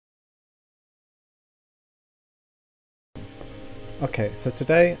Okay, so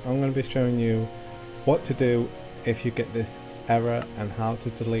today I'm going to be showing you what to do if you get this error and how to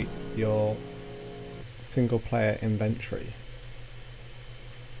delete your single player inventory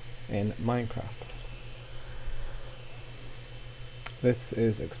in Minecraft. This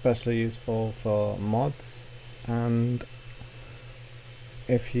is especially useful for mods, and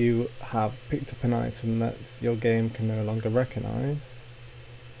if you have picked up an item that your game can no longer recognize,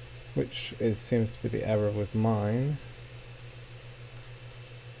 which seems to be the error with mine.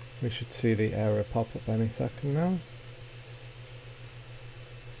 We should see the error pop up any second now.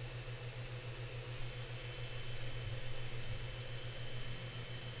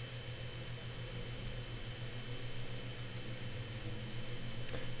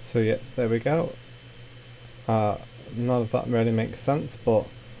 So yeah, there we go. None of that really makes sense, but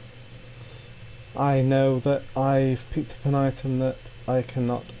I know that I've picked up an item that I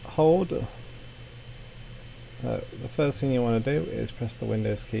cannot hold. The first thing you want to do is press the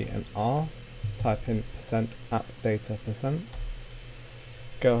Windows key and R, type in %appdata%,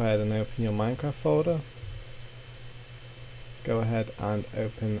 go ahead and open your Minecraft folder, go ahead and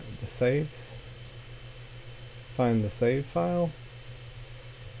open the saves, find the save file,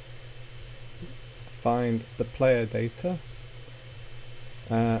 find the player data.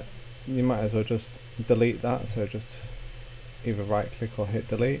 You might as well just delete that, so just either right click or hit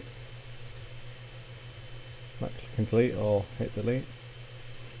delete. Right click and delete or hit delete.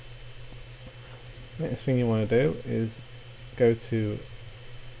 Next thing you want to do is go to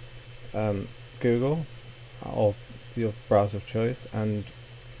Google or your browser of choice, and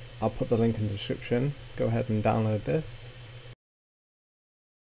I'll put the link in the description. Go ahead and download this.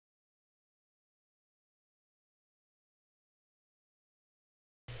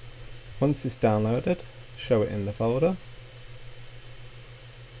 Once it's downloaded, show it in the folder.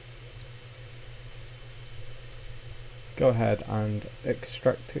 Go ahead and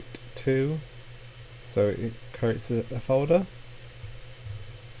extract it to, so it creates a folder.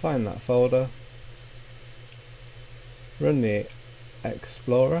 Find that folder, run the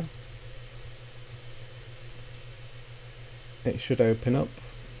Explorer. It should open up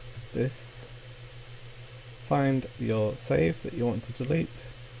this. Find your save that you want to delete.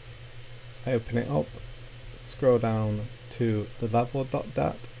 Open it up, scroll down to the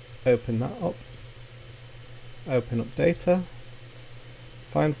level.dat, open that up, open up data,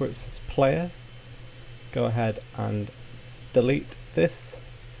 find where it says player, go ahead and delete this,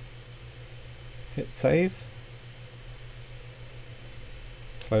 hit save,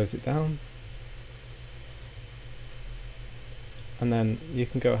 close it down, and then you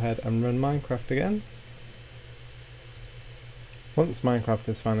can go ahead and run Minecraft again. Once Minecraft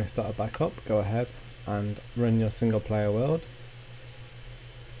is finally started back up, go ahead and run your single player world.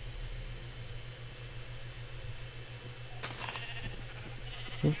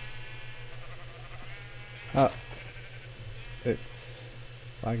 It's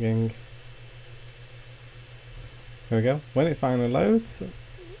lagging. There we go. When it finally loads,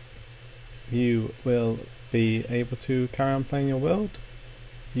 you will be able to carry on playing your world.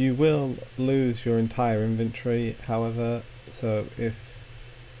 You will lose your entire inventory, however, so if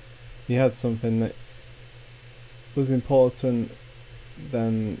you had something that was important,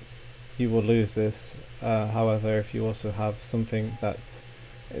 then you will lose this. However, if you also have something that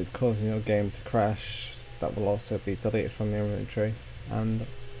is causing your game to crash, that will also be deleted from your inventory. And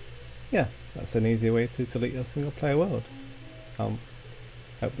yeah, that's an easy way to delete your single player world.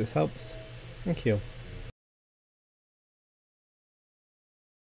 Hope this helps. Thank you.